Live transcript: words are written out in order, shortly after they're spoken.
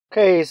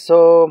Okay,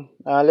 so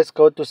let's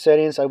go to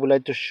settings. I would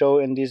like to show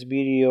in this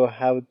video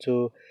how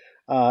to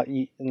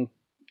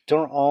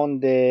turn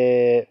on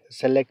the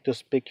select to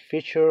speak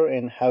feature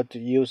and how to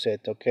use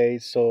it. Okay,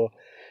 so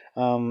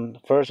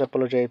first, I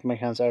apologize, my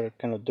hands are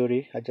kind of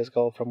dirty. I just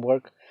got from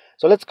work.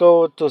 So let's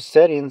go to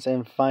settings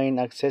and find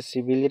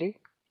accessibility.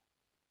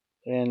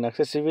 And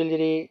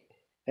accessibility,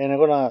 and I'm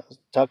gonna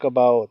talk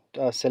about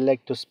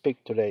select to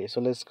speak today.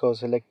 So let's go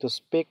select to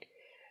speak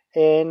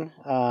and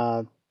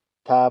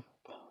tap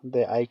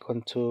the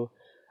icon to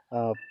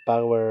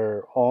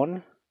power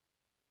on.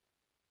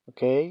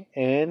 Okay,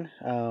 and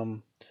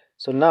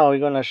so now we're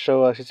gonna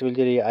show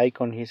accessibility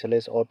icon here. So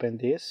let's open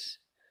this,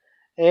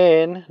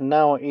 and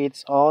now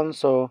it's on.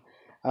 So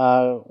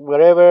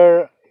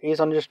wherever is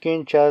on your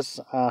screen, just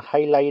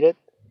highlight it,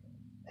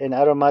 and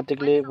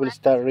automatically will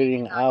start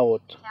reading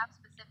out.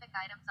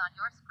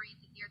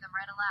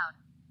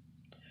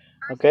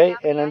 Okay,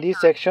 and in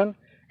this section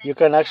you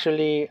can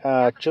actually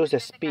choose the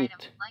speed.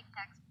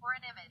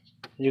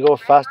 You go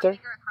faster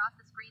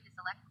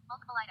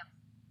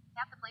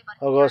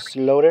or go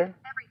slower.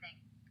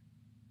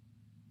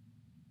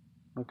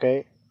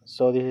 Okay,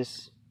 so this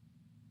is,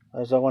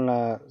 so I'm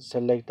gonna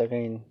select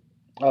again.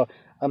 Oh,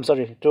 I'm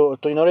sorry, to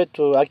in order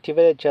to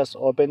activate it, just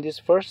open this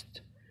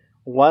first.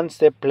 Once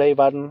the play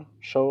button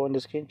show on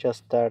the screen,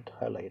 just start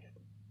highlighted.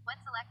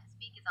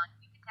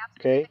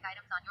 Okay,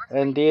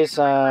 and this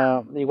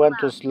you want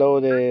to slow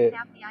the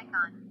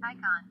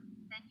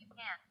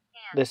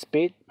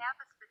speed.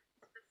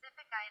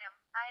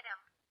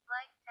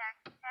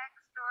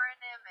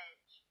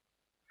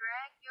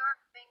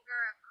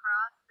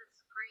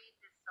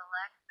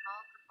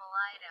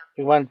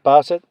 You want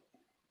pause it,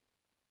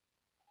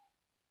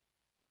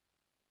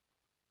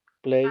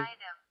 play,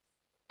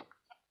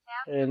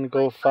 and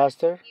go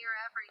faster.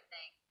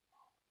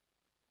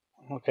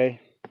 Okay,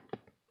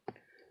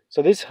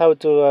 so this is how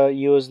to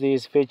use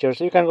these features.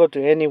 You can go to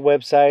any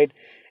website,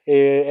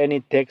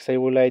 any text I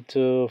would like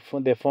to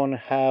the phone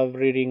have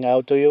reading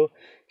out to you,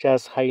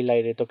 just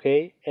highlight it.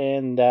 Okay,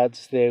 and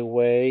that's the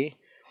way.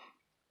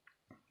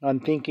 I'm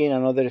thinking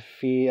another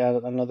fee,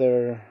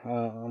 another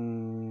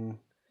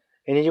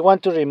and if you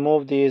want to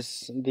remove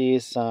this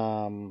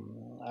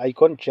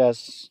icon,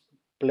 just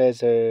press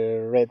the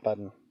red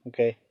button.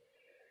 Okay,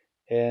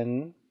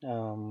 and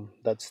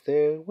that's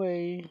the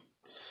way.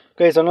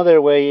 Okay, so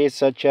another way is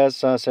such as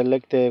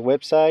select the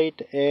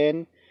website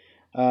and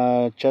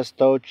just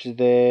touch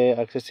the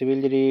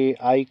accessibility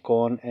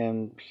icon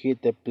and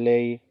hit the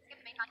play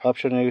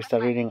option and you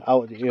start reading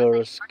out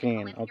your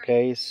screen.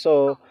 Okay,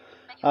 so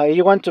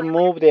you want to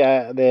move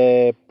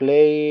the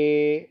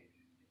play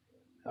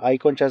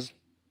icon, just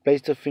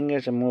place the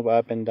fingers and move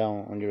up and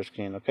down on your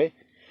screen. Okay,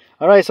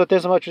 all right, so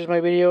thanks so much for my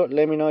video.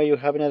 Let me know if you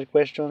have any other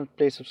questions.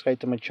 Please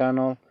subscribe to my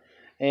channel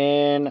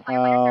and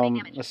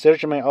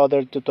search my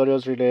other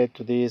tutorials related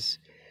to this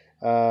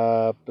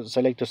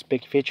select to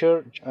speak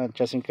feature,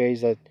 just in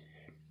case that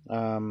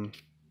um,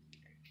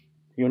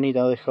 you need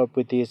other help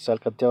with this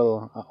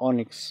Alcatel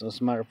Onyx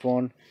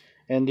smartphone.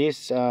 And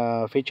this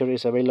feature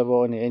is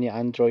available on any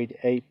Android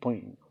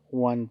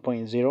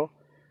 8.1.0,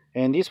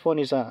 and this phone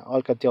is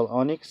Alcatel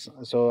Onyx,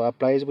 so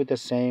applies with the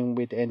same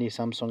with any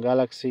Samsung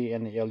Galaxy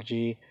and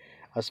LG,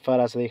 as far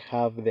as they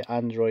have the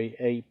Android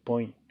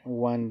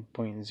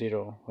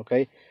 8.1.0.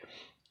 Okay,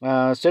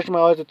 search my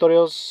other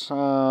tutorials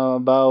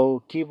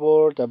about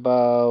keyboard,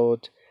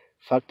 about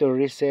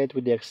factory reset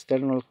with the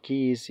external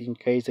keys in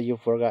case that you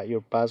forgot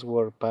your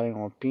password, parent,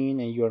 or pin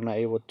and you're not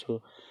able to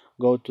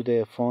go to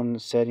the phone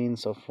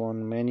settings or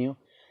phone menu.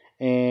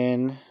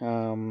 And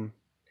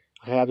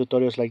I have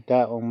tutorials like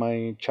that on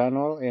my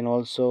channel. And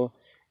also,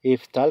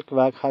 if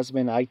talkback has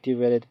been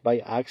activated by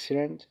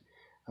accident,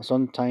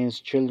 sometimes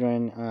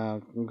children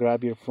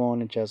grab your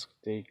phone and just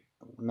they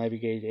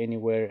navigate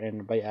anywhere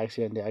and by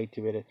accident they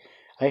activate it.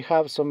 I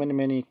have so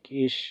many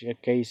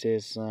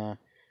cases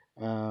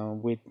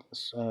with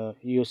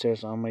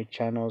users on my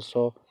channel,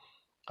 so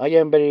I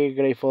am very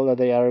grateful that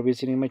they are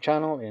visiting my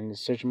channel and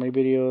search my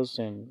videos,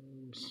 and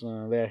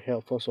they are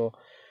helpful. So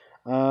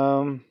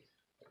um,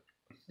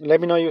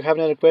 let me know if you have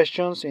any other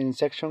questions in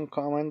section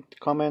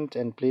comment,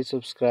 and please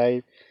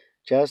subscribe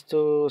just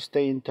to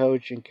stay in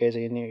touch in case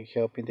I need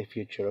help in the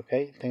future.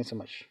 Okay, thanks so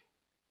much.